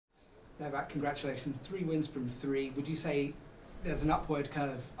Novak, congratulations. 3 wins from 3. Would you say there's an upward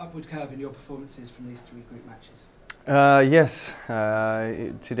curve in your performances from these 3 group matches? Yes.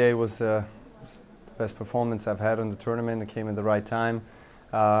 Today was the best performance I've had on the tournament. It came at the right time.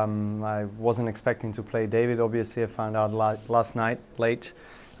 I wasn't expecting to play David, obviously. I found out last night, late.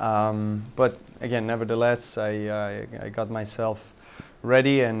 But again, nevertheless, I got myself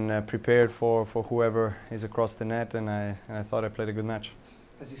ready and prepared for whoever is across the net, and I thought I played a good match.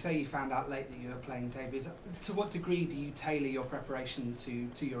 As you say, you found out late that you were playing David. To what degree do you tailor your preparation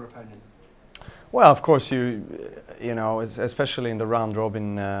to your opponent? Well, of course, you know, especially in the round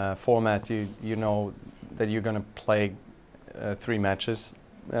robin format, you know that you're going to play 3 matches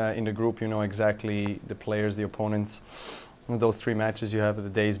in the group. You know exactly the players, the opponents. In those 3 matches, you have the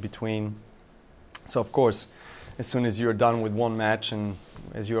days between. So, of course, as soon as you're done with one match and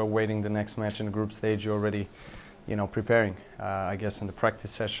as you are waiting the next match in the group stage, you're already, you know, preparing, I guess, in the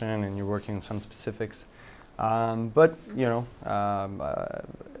practice session, and you're working on some specifics. But, you know,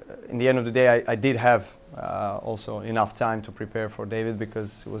 in the end of the day, I did have also enough time to prepare for David,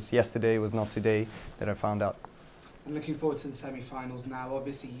 because it was yesterday, it was not today that I found out. And looking forward to the semi-finals now.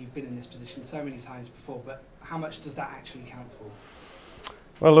 Obviously, you've been in this position so many times before, but how much does that actually count for?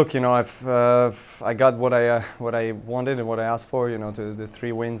 Well, look, you know, I got what I wanted and what I asked for. You know, the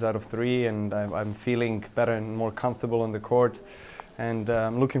 3 wins out of 3, and I'm feeling better and more comfortable on the court, and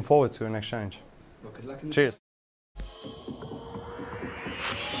I'm looking forward to the next challenge. Well, good luck in the Cheers.